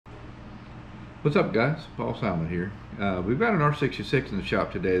What's up, guys? Paul Simon here. We've got an R66 in the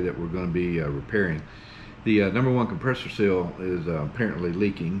shop today that we're going to be repairing. The number one compressor seal is apparently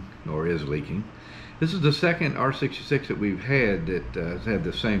leaking, or is leaking. This is the second R66 that we've had that has had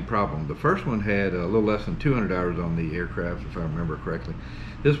the same problem. The first one had a little less than 200 hours on the aircraft, if I remember correctly.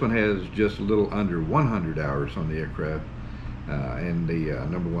 This one has just a little under 100 hours on the aircraft, and the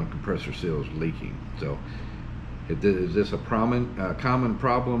number one compressor seal is leaking. So, is this a common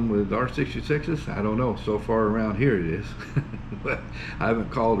problem with R66s? I don't know. So far around here it is. But I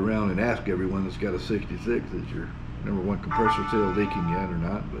haven't called around and asked everyone that's got a 66 is your number one compressor seal leaking yet or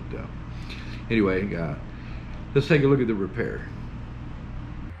not. But anyway, let's take a look at the repair.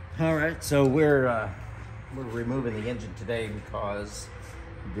 All right, so we're removing the engine today because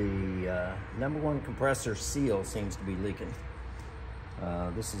the number one compressor seal seems to be leaking.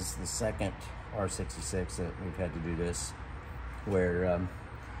 This is the second R66 that we've had to do this, where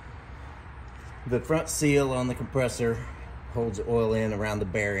the front seal on the compressor holds oil in around the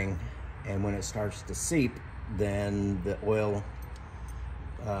bearing, and when it starts to seep, then the oil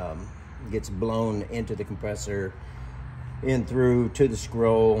gets blown into the compressor, in through to the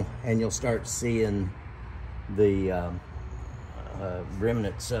scroll, and you'll start seeing the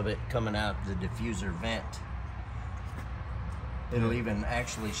remnants of it coming out the diffuser vent. It'll even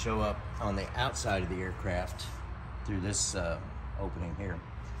actually show up on the outside of the aircraft through this opening here.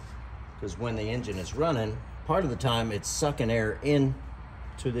 Because when the engine is running, part of the time it's sucking air in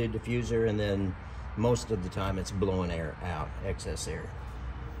to the diffuser, and then most of the time it's blowing air out, excess air.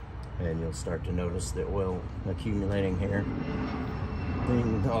 And you'll start to notice the oil accumulating here. And you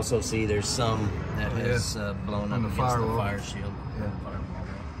can also see there's some that has blown up against the fire shield. Yeah.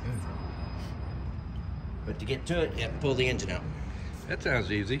 But to get to it, you have to pull the engine out. That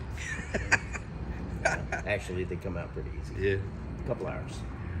sounds easy. Actually, they come out pretty easy. Yeah. A couple hours.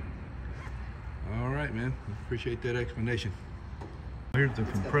 All right, man. Appreciate that explanation. Here's the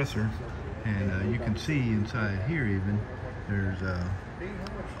compressor, and you can see inside here even, there's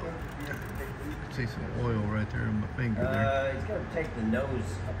see some oil right there on my finger there. He's going to take the nose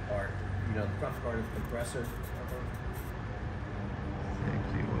apart, you know, the front part of the compressor. Yeah, you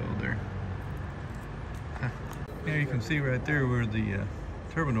can see oil there. Yeah, you can see right there where the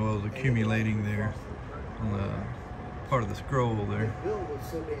turbine oil is accumulating there on the part of the scroll there.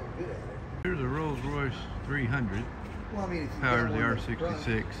 Here's a Rolls-Royce 300. Powers the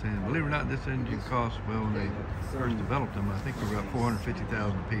R66, and believe it or not, this engine cost, well, when they first developed them, I think they were about $450,000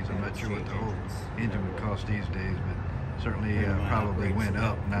 a piece. I'm not sure what the whole engine would cost these days, but certainly probably went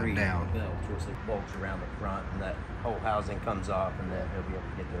up, not down. Which bolts around the front, and that whole housing comes off, and then he'll be able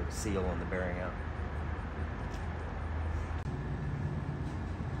to get the seal and the bearing out.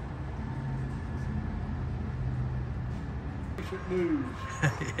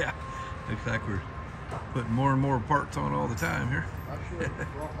 Yeah, looks like we're putting more and more parts on all the time here.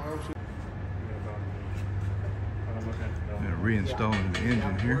 Reinstalling the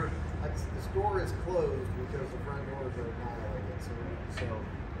engine here. This door is closed because the front doors are annihilated. So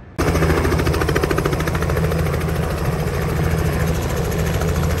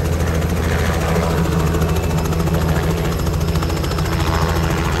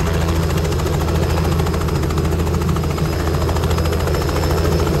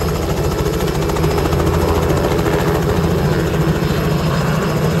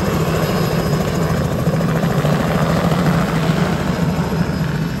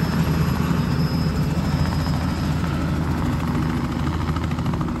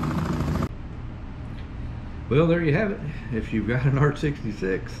well, there you have it. If you've got an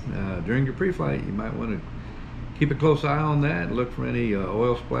R66, during your pre-flight, you might want to keep a close eye on that. Look for any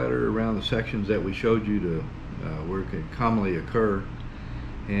oil splatter around the sections that we showed you to where it could commonly occur.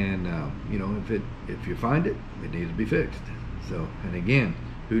 And you know, if you find it, it needs to be fixed. So, and again,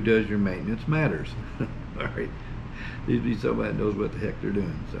 who does your maintenance matters. All right, needs to be somebody that knows what the heck they're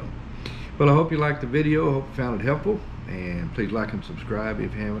doing. So, well, I hope you liked the video. I hope you found it helpful. And please like and subscribe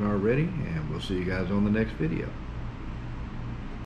if you haven't already. And we'll see you guys on the next video.